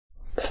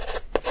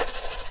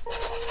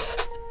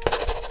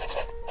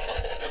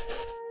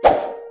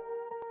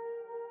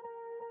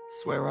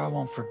Swear I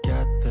won't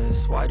forget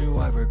this, why do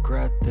I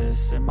regret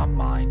this? In my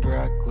mind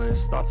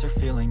reckless, thoughts are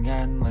feeling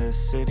endless.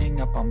 Sitting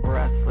up, I'm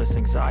breathless,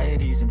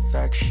 anxiety's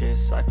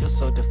infectious. I feel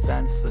so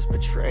defenseless,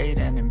 betrayed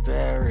and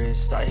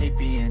embarrassed. I hate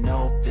being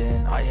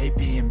open, I hate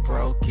being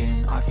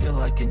broken. I feel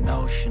like an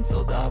ocean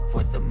filled up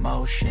with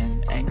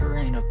emotion. Anger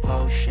ain't a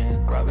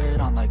potion, rub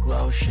it on like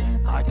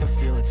lotion. I can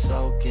feel it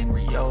soaking,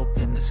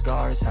 reopen, the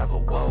scars have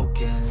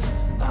awoken.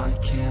 I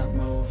can't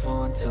move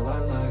on till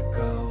I let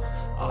go.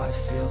 I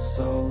feel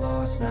so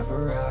lost,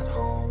 never at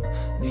home.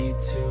 Need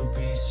to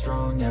be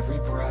strong, every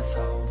breath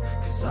hold.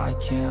 Cause I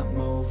can't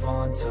move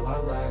on till I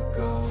let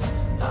go.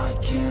 I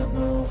can't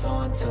move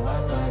on till I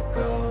let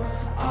go.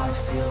 I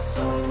feel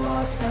so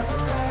lost, never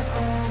at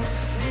home.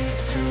 Need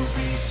to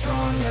be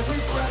strong,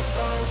 every breath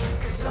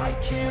hold. Cause I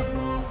can't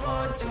move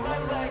on till I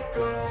let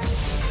go.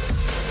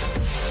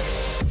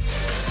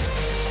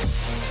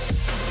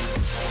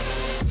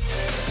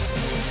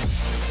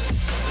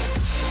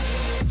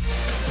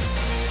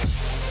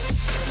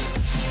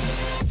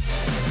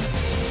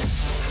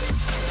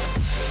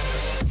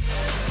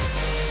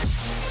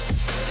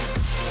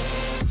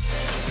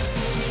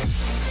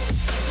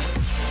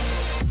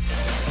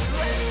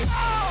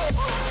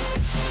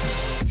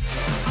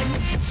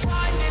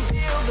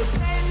 The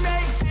pain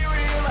makes it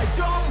real, I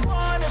don't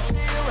wanna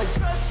feel, I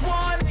just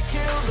wanna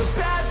kill the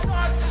bad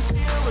thoughts and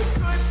steal a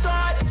good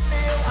thought and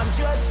feel. I'm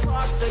just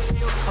lost, I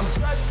feel, I'm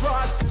just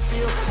lost to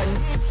feel. I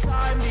need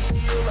time to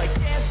heal, I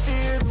can't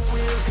steer the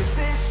wheel. Cause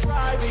this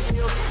driving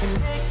hill, and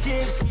it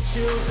gives me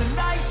chills. A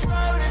nice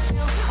road it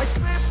feels, I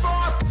slip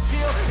off the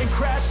peel and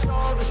crash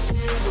all the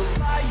steel.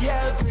 Will I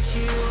ever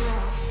heal?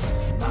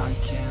 I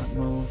can't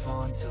move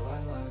on till I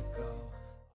let go.